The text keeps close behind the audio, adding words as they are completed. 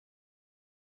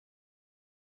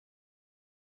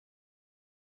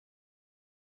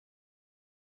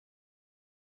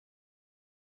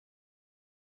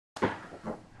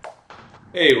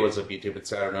Hey, what's up YouTube? It's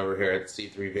Saturn over here at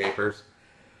C3Vapors.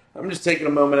 I'm just taking a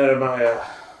moment out of my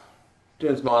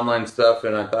doing some online stuff,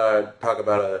 and I thought I'd talk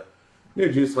about a new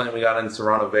juice line we got in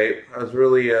Serrano Vape. I was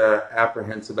really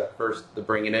apprehensive at first to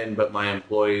bring it in, but my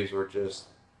employees were just,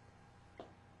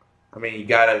 I mean, you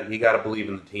gotta believe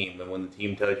in the team, and when the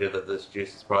team tells you that this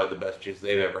juice is probably the best juice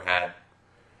they've ever had,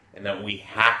 and that we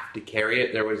have to carry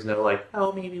it, there was no like,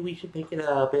 oh, maybe we should pick it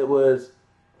up. It was,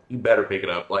 you better pick it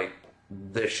up. Like,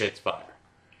 this shit's fire.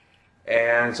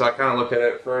 And so I kind of looked at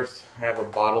it first. I have a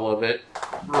bottle of it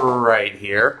right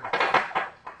here.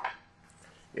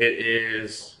 It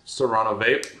is Serrano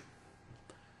Vape.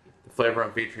 The flavor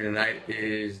I'm featuring tonight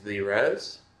is the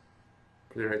Res.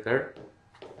 Put it right there.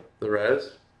 The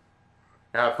Res.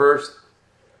 Now at first,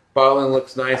 bottling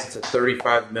looks nice. It's a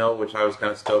 35 ml, which I was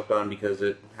kind of stoked on because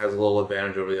it has a little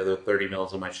advantage over the other 30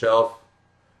 mls on my shelf.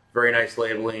 Very nice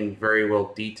labeling, very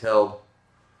well detailed.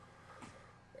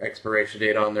 Expiration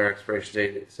date on there. Expiration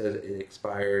date, it says it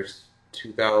expires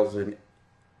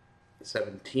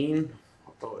 2017.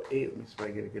 Oh, 8. Let me see if I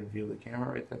can get a good view of the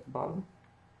camera right at the bottom.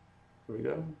 Here we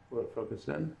go. Let it focus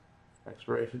in.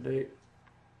 Expiration date.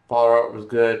 Follow art was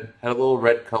good. Had a little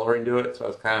red coloring to it, so I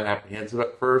was kind of apprehensive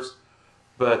at first.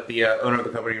 But the owner of the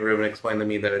company, Ruben, explained to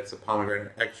me that it's a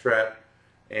pomegranate extract,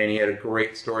 and he had a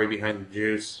great story behind the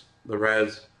juice, the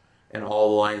Res, and all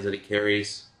the lines that he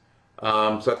carries. So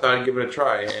I thought I'd give it a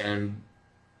try, and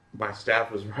my staff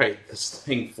was right. This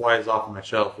thing flies off my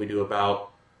shelf. We do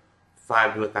about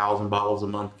 5 to 1,000 bottles a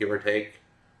month, give or take.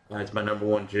 It's my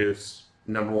 #1 juice,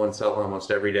 #1 seller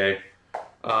almost every day.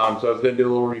 So I was going to do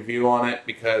a little review on it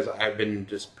because I've been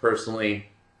just personally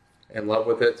in love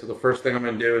with it. So the first thing I'm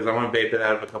going to do is I'm going to vape it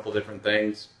out of a couple different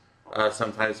things.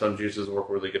 Sometimes some juices work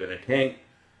really good in a tank.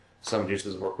 Some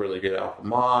juices work really good out of a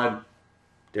mod.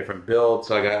 Different builds.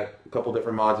 So I got a couple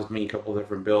different mods with me, a couple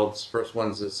different builds. First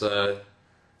one's this the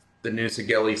new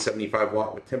Siegeli 75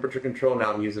 watt with temperature control.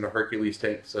 Now I'm using a Hercules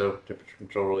tank, so temperature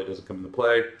control really doesn't come into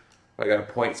play. I got a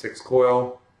 0.6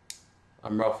 coil.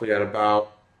 I'm roughly at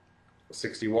about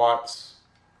 60 watts.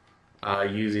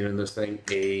 Using in this thing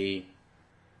a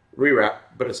rewrap,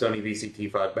 but a Sony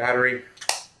VCT5 battery.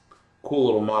 Cool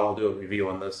little mod. I'll do a review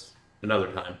on this another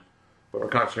time. But we're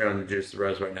concentrating on the juice, the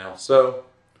Res right now. So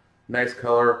nice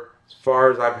color. As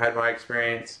far as I've had my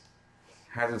experience,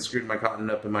 hasn't screwed my cotton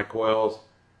up in my coils,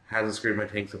 hasn't screwed my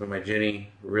tanks up in my Jenny,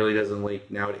 really doesn't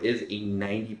leak. Now it is a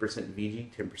 90%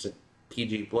 VG, 10%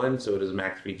 PG blend, so it is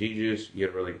max VG juice. You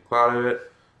get a really good cloud of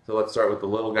it. So let's start with the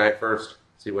little guy first,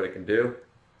 see what it can do.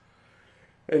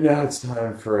 And now it's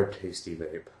time for a tasty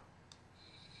vape.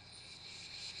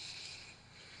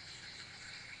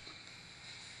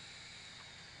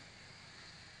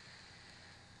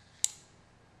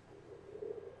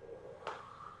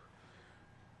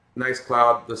 Nice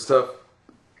cloud. The stuff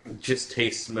just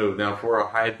tastes smooth. Now for a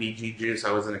high VG juice,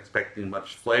 I wasn't expecting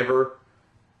much flavor,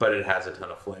 but it has a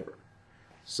ton of flavor.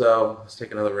 So let's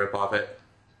take another rip off it.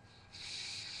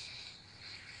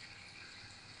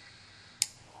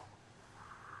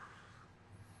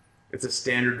 It's a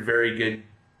standard, very good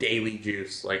daily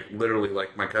juice. Like literally,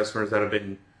 like my customers that have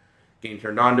been getting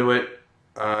turned on to it.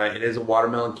 It is a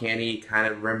watermelon candy, kind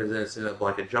of reminiscent of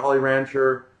like a Jolly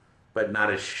Rancher, but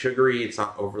not as sugary. It's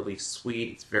not overly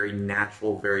sweet. It's very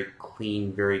natural, very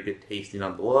clean, very good tasting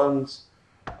on the lungs.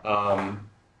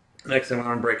 Next thing I'm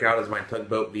going to break out is my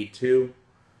Tugboat V2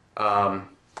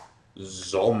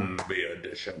 Zombie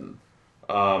Edition.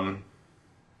 On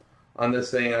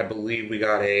this thing, I believe we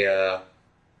got a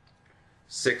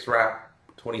 6-wrap,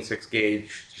 26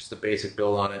 gauge, just a basic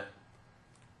build on it.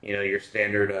 You know, your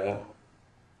standard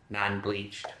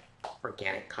non-bleached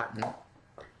organic cotton.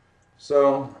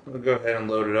 So, I'm going to go ahead and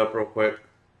load it up real quick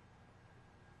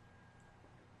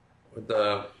with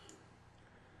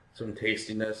some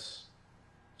tastiness,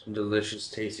 some delicious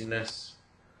tastiness.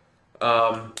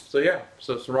 So yeah,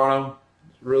 so Serrano,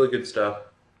 really good stuff.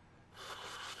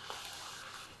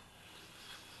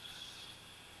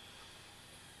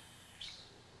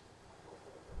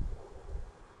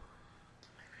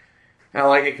 I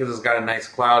like it because it's got a nice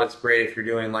cloud. It's great if you're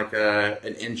doing like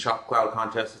an in-shop cloud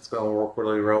contest. It's going to work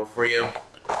really well for you.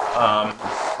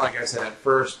 Like I said, at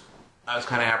first, I was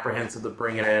kind of apprehensive to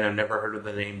bring it in. I've never heard of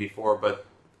the name before, but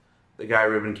the guy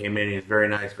Ruben came in. He's very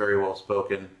nice, very well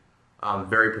spoken,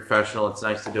 very professional. It's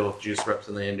nice to deal with juice reps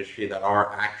in the industry that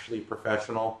are actually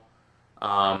professional.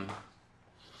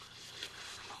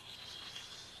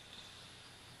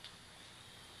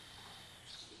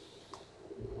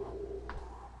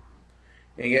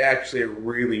 And you get actually a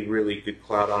really, really good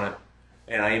cloud on it.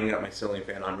 And I even got my ceiling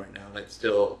fan on right now. And it's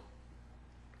still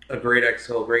a great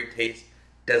exhale, great taste.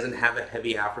 Doesn't have a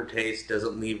heavy aftertaste.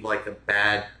 Doesn't leave like a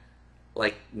bad,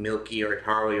 like milky or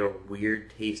tarry or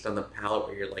weird taste on the palate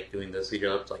where you're like doing this. You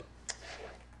know, it's like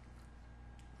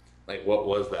what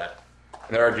was that?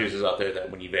 And there are juices out there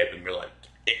that when you vape them, you're like.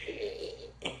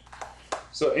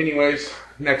 So, anyways,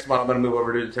 next model I'm going to move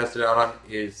over to test it out on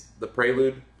is the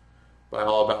Prelude by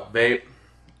All About Vape,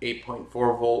 8.4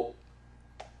 volt,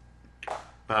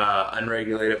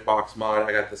 unregulated box mod.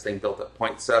 I got this thing built at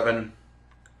 0.7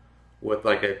 with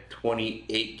like a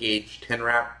 28 gauge 10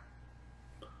 wrap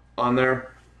on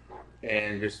there,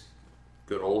 and just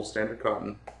good old standard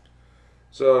cotton.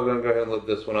 So I'm going to go ahead and lift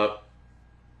this one up.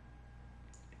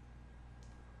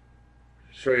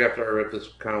 Show you after I rip this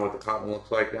kind of what the cotton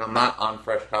looks like. Now I'm not on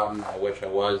fresh cotton, I wish I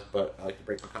was, but I like to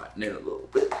break the cotton in a little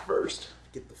bit first,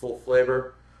 get the full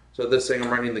flavor. So this thing I'm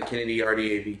running the Kennedy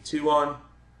RDA V2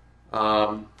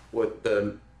 on, with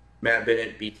the Matt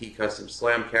Bennett BT Custom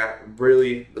Slam Cat.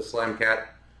 Really, the Slam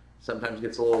Cat sometimes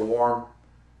gets a little warm,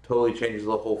 totally changes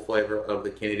the whole flavor of the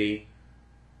Kennedy.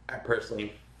 I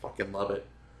personally fucking love it.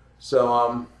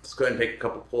 So let's go ahead and take a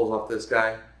couple pulls off this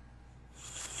guy.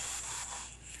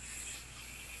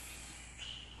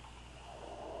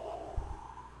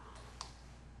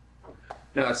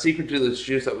 Now, a secret to this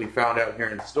juice that we found out here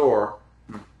in the store,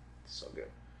 so good,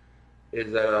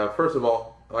 is that first of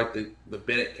all, I like the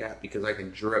Bennett cap because I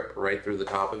can drip right through the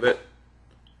top of it,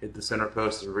 hit the center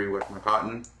post to re-wick my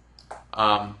cotton.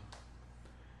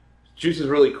 Juice is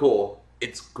really cool.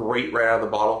 It's great right out of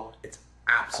the bottle. It's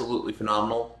absolutely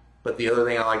phenomenal. But the other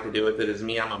thing I like to do with it is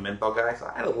I'm a menthol guy, so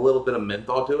I add a little bit of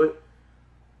menthol to it.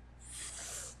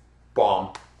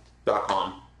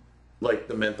 Bomb.com. Like,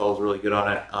 the menthol is really good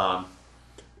on it.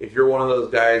 If you're one of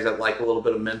those guys that like a little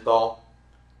bit of menthol,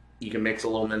 you can mix a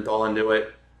little menthol into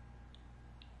it.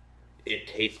 It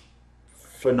tastes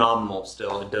phenomenal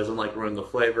still. It doesn't like ruin the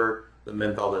flavor. The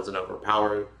menthol doesn't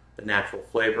overpower the natural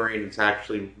flavoring. It's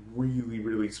actually really,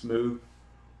 really smooth.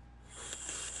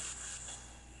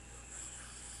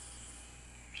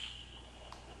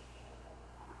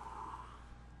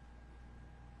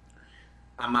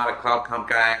 I'm not a cloud comp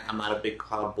guy. I'm not a big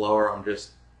cloud blower. I'm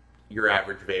just your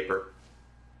average vapor.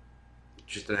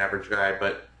 Just an average guy,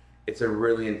 but it's a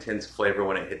really intense flavor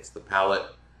when it hits the palate.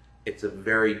 It's a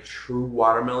very true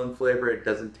watermelon flavor. It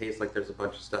doesn't taste like there's a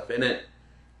bunch of stuff in it.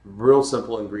 Real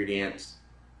simple ingredients.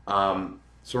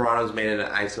 Serrano's made in an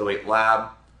ISO 8 lab,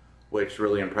 which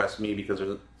really impressed me because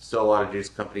there's still a lot of juice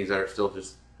companies that are still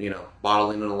just,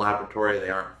 bottling in a laboratory. They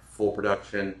aren't full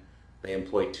production. They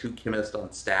employ 2 chemists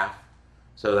on staff,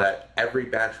 so that every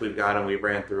batch we've got, and we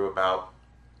ran through about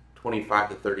 25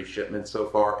 to 30 shipments so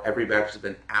far. Every batch has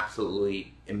been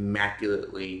absolutely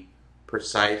immaculately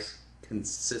precise,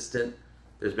 consistent.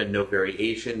 There's been no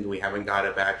variation. We haven't got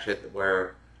a batch yet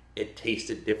where it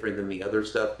tasted different than the other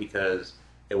stuff because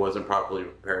it wasn't properly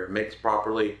prepared or mixed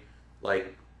properly.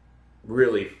 Like,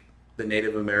 really, the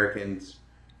Native Americans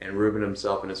and Ruben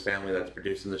himself and his family that's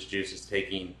producing this juice is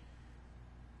taking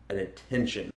an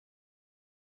attention